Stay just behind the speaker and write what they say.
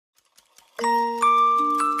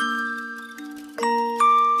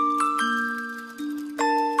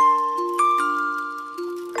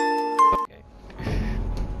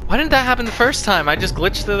Why didn't that happen the first time? I just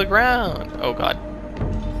glitched through the ground. Oh god.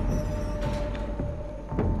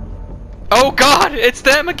 Oh god! It's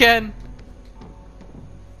them again!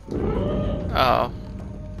 Oh.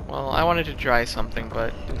 Well, I wanted to try something, but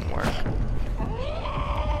it didn't work.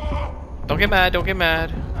 Don't get mad, don't get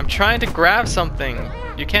mad. I'm trying to grab something.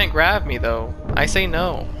 You can't grab me, though. I say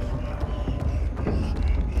no.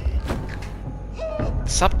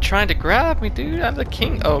 Stop trying to grab me, dude. I'm the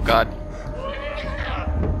king. Oh, God.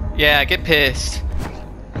 Yeah, get pissed.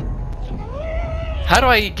 How do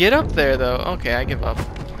I get up there, though? Okay, I give up.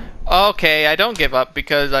 Okay, I don't give up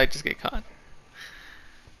because I just get caught.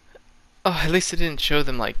 Oh, at least it didn't show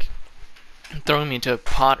them, like, throwing me into a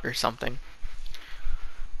pot or something.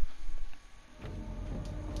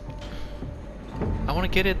 I want to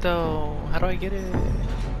get it, though. How do I get it?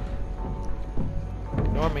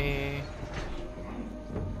 Ignore me.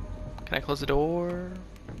 Can I close the door?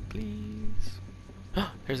 Please.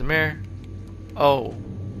 There's a mirror. Oh.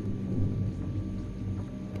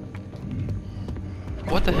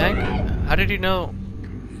 What the heck? How did you know?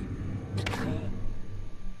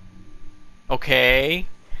 Okay.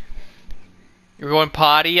 You're going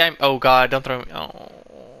potty? Oh god, don't throw me. Oh.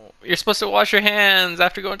 You're supposed to wash your hands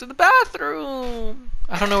after going to the bathroom.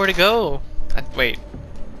 I don't know where to go. Wait.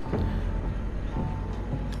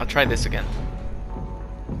 I'll try this again.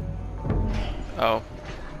 Oh.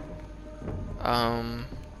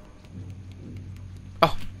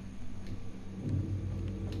 Oh.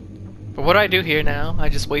 But what do I do here now? I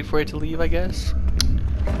just wait for it to leave, I guess.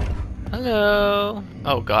 Hello.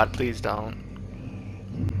 Oh god, please don't.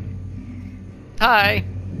 Hi.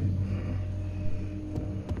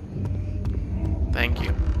 Thank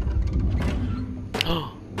you.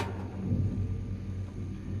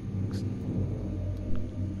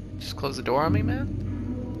 Just close the door on me, man?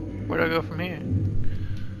 Where do I go from here?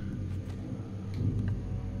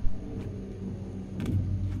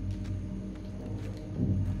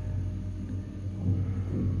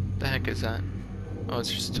 The heck is that? Oh,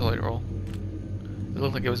 it's just a toilet roll. It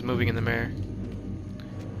looked like it was moving in the mirror.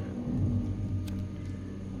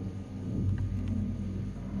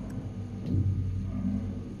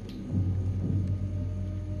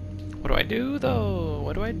 What do I do though?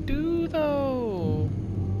 What do I do though?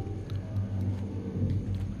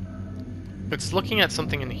 It's looking at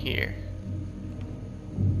something in here.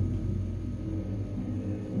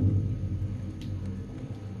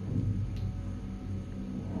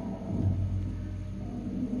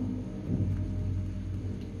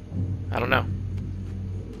 I don't know.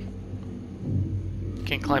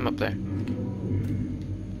 Can't climb up there.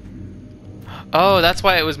 Oh, that's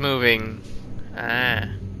why it was moving. Ah.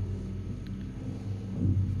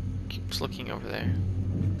 Keeps looking over there.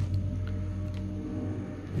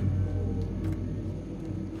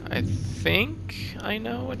 I think I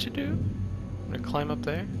know what to do. I'm gonna climb up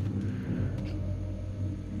there.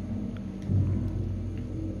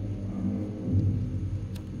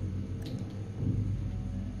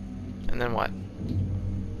 And then what?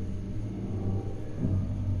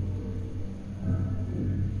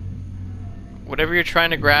 Whatever you're trying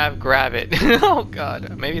to grab, grab it. Oh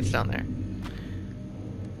god, maybe it's down there.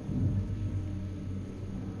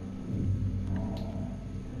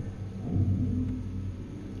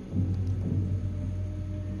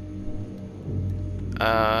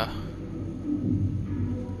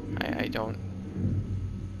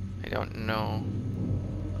 I don't know.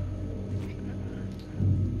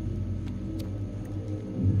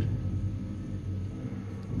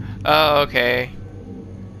 Oh, okay.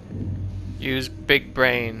 Use big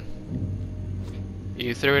brain.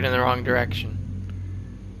 You threw it in the wrong direction.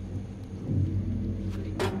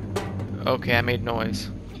 Okay, I made noise.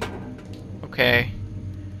 Okay.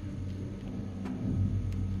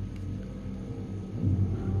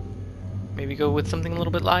 Maybe go with something a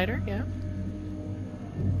little bit lighter, yeah?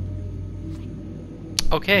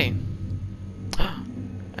 Okay.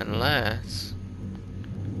 Unless...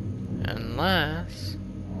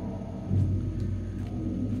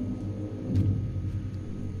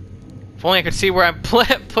 If only I could see where I'm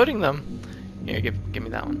putting them. Here, give me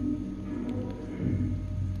that one.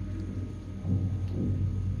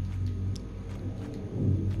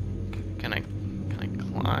 Can I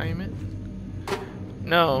climb it?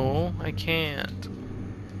 No, I can't.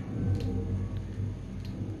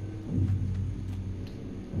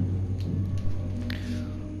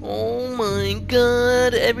 Oh my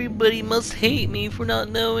god, everybody must hate me for not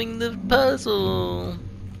knowing the puzzle.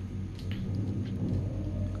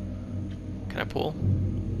 Can I pull?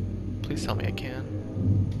 Please tell me I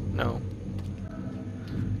can. No.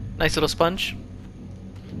 Nice little sponge.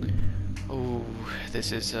 Oh,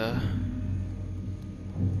 this is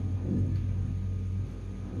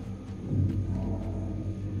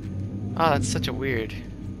Oh, that's such a weird.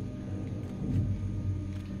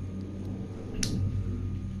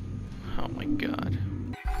 Oh my god.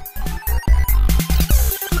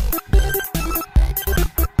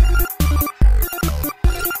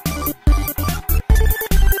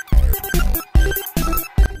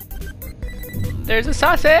 There's a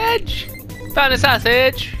sausage! Found a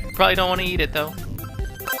sausage! Probably don't want to eat it though.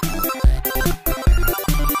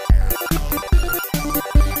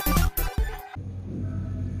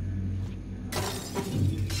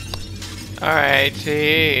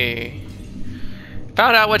 Alrighty.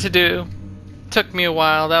 Found out what to do. Took me a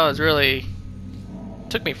while. That was really...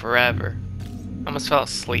 Took me forever. Almost fell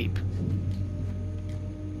asleep.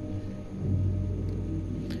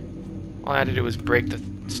 All I had to do was break the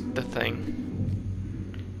thing.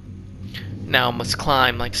 Now I must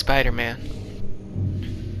climb like Spider-Man.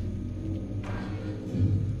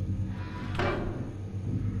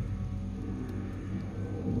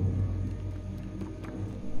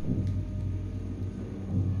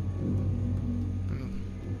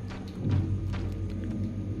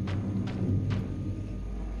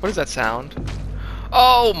 What is that sound?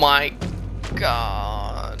 Oh my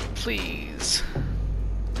god, please.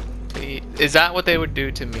 Is that what they would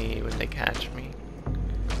do to me when they catch me?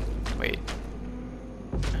 Wait.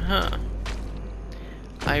 Huh.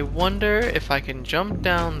 I wonder if I can jump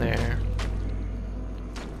down there,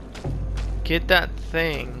 get that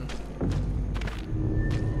thing.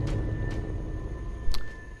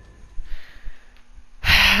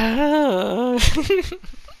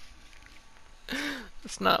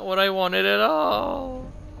 That's not what I wanted at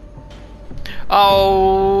all.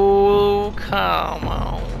 Oh, come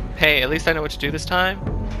on. Hey, at least I know what to do this time.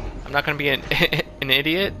 I'm not gonna be an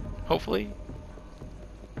idiot, hopefully.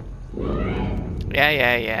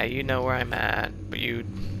 Yeah, you know where I'm at, but you're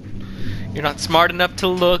not smart enough to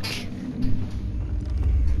look.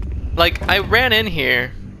 Like, I ran in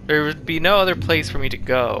here. There would be no other place for me to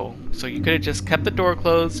go. So you could have just kept the door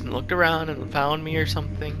closed and looked around and found me or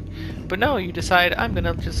something. But no, you decide I'm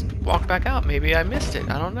gonna just walk back out. Maybe I missed it.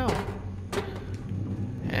 I don't know.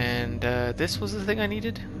 And this was the thing I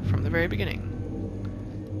needed from the very beginning.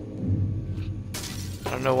 I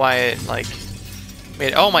don't know why it like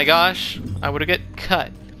made. Oh my gosh! I would have get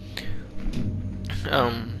cut.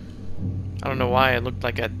 I don't know why it looked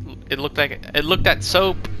like it looked at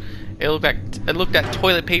soap. It looked at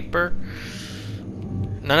toilet paper.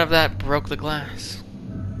 None of that broke the glass.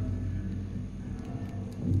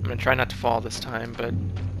 I'm gonna try not to fall this time, but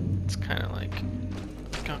it's kind of like,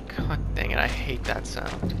 oh, god dang it! I hate that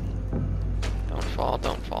sound. Don't fall!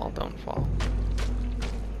 Don't fall! Don't fall!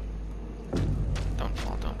 Don't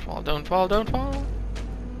fall! Don't fall! Don't fall! Don't fall!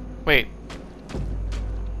 Wait.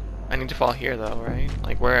 I need to fall here though, right?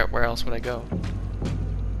 Like where else would I go?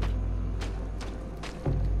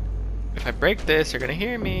 If I break this, you're gonna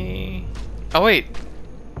hear me. Oh wait.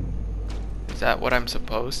 Is that what I'm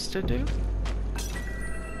supposed to do?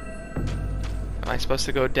 Am I supposed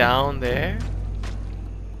to go down there?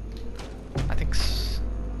 I think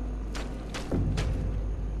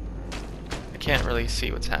I can't really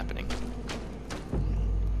see what's happening.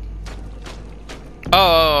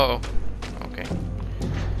 Oh, okay.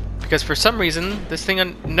 Because for some reason, this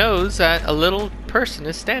thing knows that a little person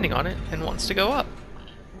is standing on it and wants to go up.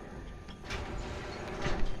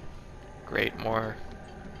 Great, more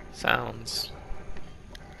sounds.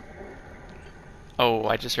 Oh,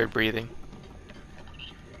 I just heard breathing.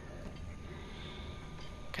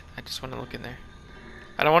 Okay, I just want to look in there.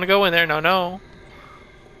 I don't want to go in there, no.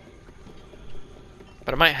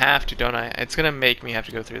 But I might have to, don't I? It's gonna make me have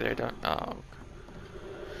to go through there, don't? Oh.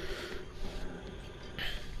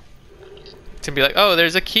 It's gonna be like, oh,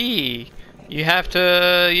 there's a key. You have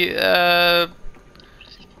to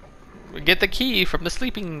get the key from the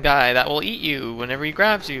sleeping guy that will eat you whenever he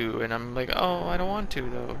grabs you. And I'm like, oh, I don't want to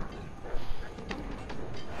though.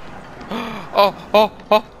 Oh,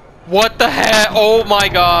 what the heck? Oh my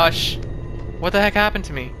gosh. What the heck happened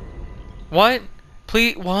to me? What?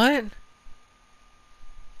 Please, what?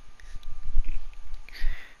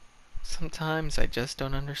 Sometimes I just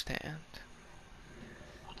don't understand.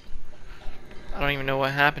 I don't even know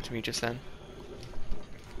what happened to me just then.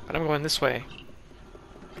 But I'm going this way.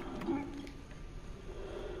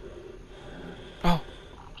 Oh!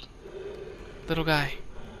 Little guy.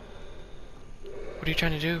 What are you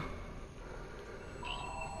trying to do?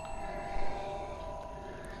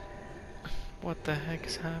 What the heck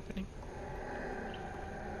is happening?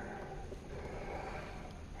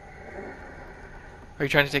 Are you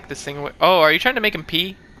trying to take this thing away? Oh, are you trying to make him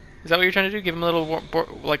pee? Is that what you're trying to do? Give him a little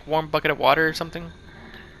warm bucket of water or something?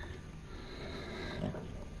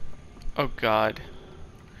 Oh god.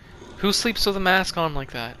 Who sleeps with a mask on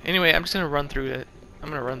like that? Anyway, I'm just gonna run through it. I'm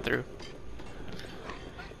gonna run through.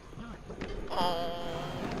 Oh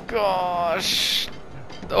gosh.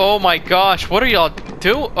 Oh my gosh, what are y'all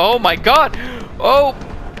doing? Oh my god! Oh!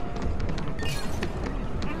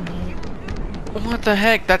 What the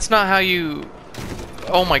heck? That's not how you...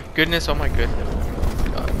 Oh my goodness, oh my goodness.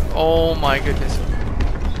 Oh my goodness.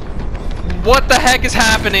 What the heck is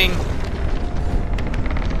happening?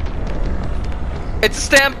 It's a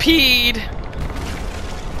stampede!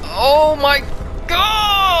 Oh my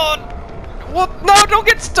god! What? No, don't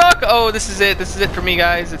get stuck! Oh, this is it. This is it for me,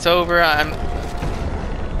 guys. It's over.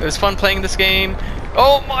 It was fun playing this game.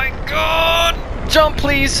 Oh my god! Jump,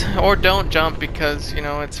 please! Or don't jump because, you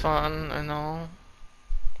know, it's fun and all.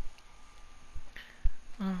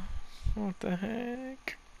 Oh, what the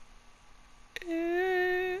heck?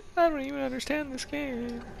 I don't even understand this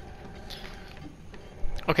game.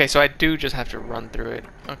 Okay, so I do just have to run through it.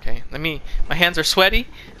 Okay, my hands are sweaty.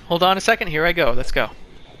 Hold on a second, here I go. Let's go.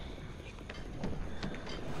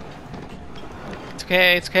 It's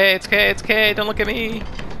okay, it's okay, it's okay, it's okay. Don't look at me.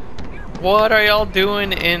 What are y'all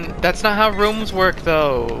doing in... That's not how rooms work,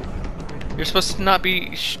 though. You're supposed to not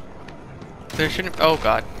be... There shouldn't... Oh,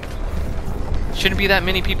 God. Shouldn't be that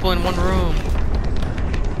many people in one room.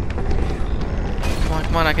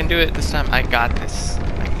 Come on, I can do it this time. I got this.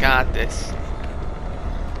 I got this.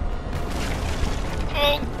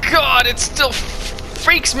 Oh, God, it still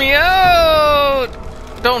freaks me out!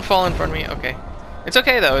 Don't fall in front of me. Okay. It's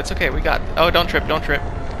okay, though. It's okay. We got... Oh, don't trip. Don't trip.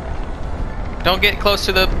 Don't get close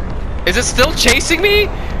to the... Is it still chasing me?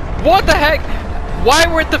 What the heck? Why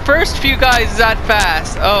weren't the first few guys that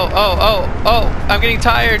fast? Oh, I'm getting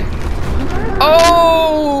tired.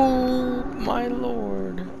 Oh, my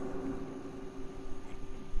lord.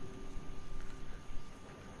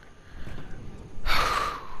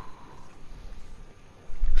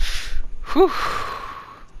 Whew.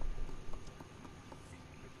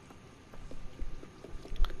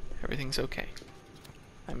 Everything's okay.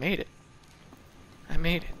 I made it. I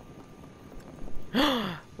made it.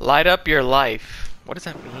 Light up your life. What does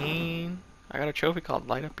that mean? I got a trophy called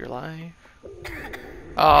Light Up Your Life.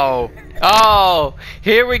 Oh,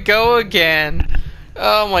 here we go again.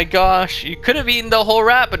 Oh my gosh, you could have eaten the whole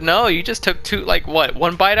rat, but no, you just took two, like what,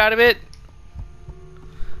 one bite out of it?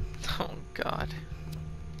 Oh God.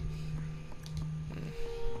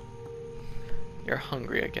 You're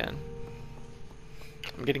hungry again.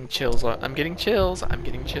 I'm getting chills. I'm getting chills. I'm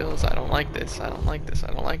getting chills. I don't like this. I don't like this. I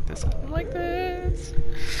don't like this. I don't like this.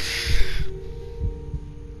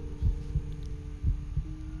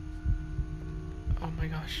 Oh my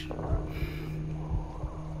gosh.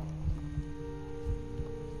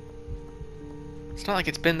 It's not like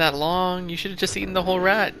it's been that long. You should have just eaten the whole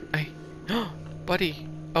rat. Buddy.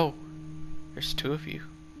 Oh, there's two of you.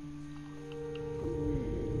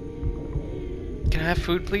 Can I have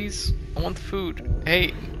food, please? I want the food.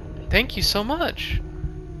 Hey, thank you so much.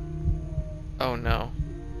 Oh no.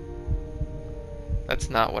 That's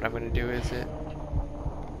not what I'm gonna do, is it?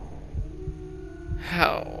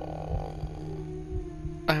 How?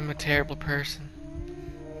 I'm a terrible person.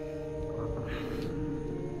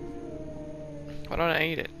 Why don't I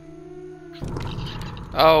eat it?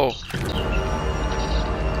 Oh.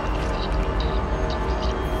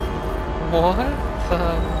 What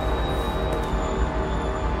the?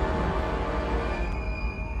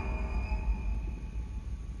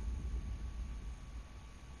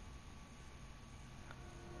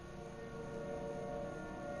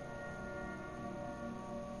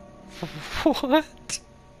 What?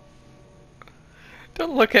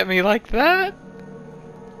 Don't look at me like that.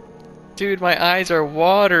 Dude, my eyes are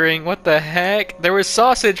watering. What the heck? There was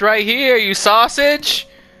sausage right here, you sausage!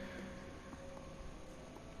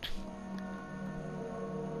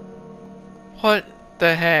 What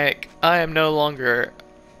the heck? I am no longer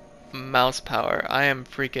mouse power. I am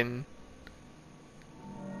freaking...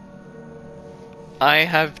 I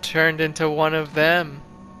have turned into one of them.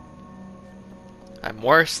 I'm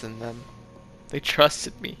worse than them. They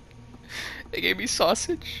trusted me. They gave me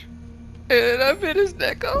sausage. And I bit his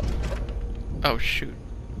neck off. Oh shoot.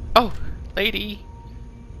 Oh, lady.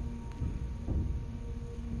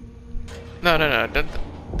 No.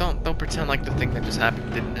 Don't pretend like the thing that just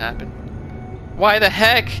happened didn't happen. Why the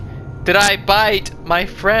heck did I bite my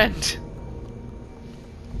friend?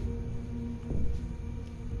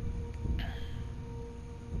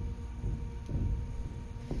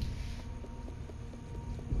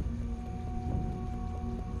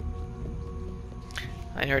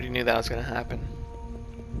 I already knew that was gonna happen.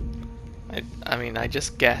 I mean, I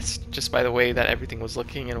just guessed, just by the way that everything was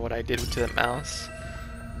looking and what I did to the mouse.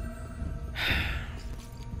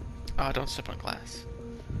 Oh, don't step on glass.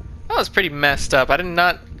 That was pretty messed up. I did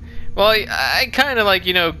not... Well, I kind of like,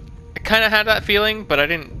 you know, I kind of had that feeling, but I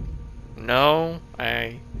didn't know.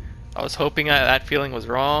 I was hoping that feeling was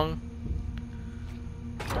wrong.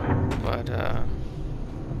 But,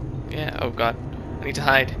 yeah, oh god. I need to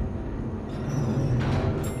hide.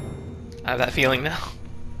 I have that feeling now.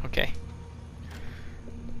 Okay.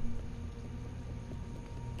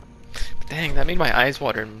 Dang, that made my eyes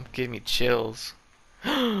water and gave me chills.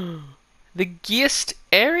 The Geist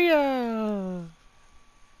area!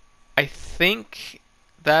 I think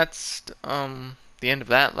that's the end of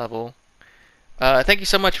that level. Thank you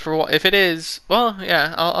so much for if it is, well,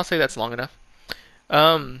 yeah, I'll say that's long enough.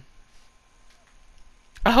 Um,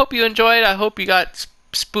 I hope you enjoyed. I hope you got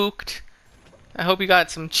spooked. I hope you got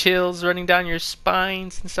some chills running down your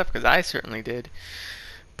spines and stuff, because I certainly did.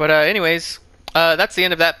 But anyways, that's the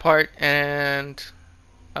end of that part, and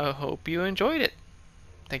I hope you enjoyed it.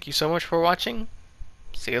 Thank you so much for watching.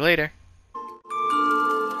 See you later.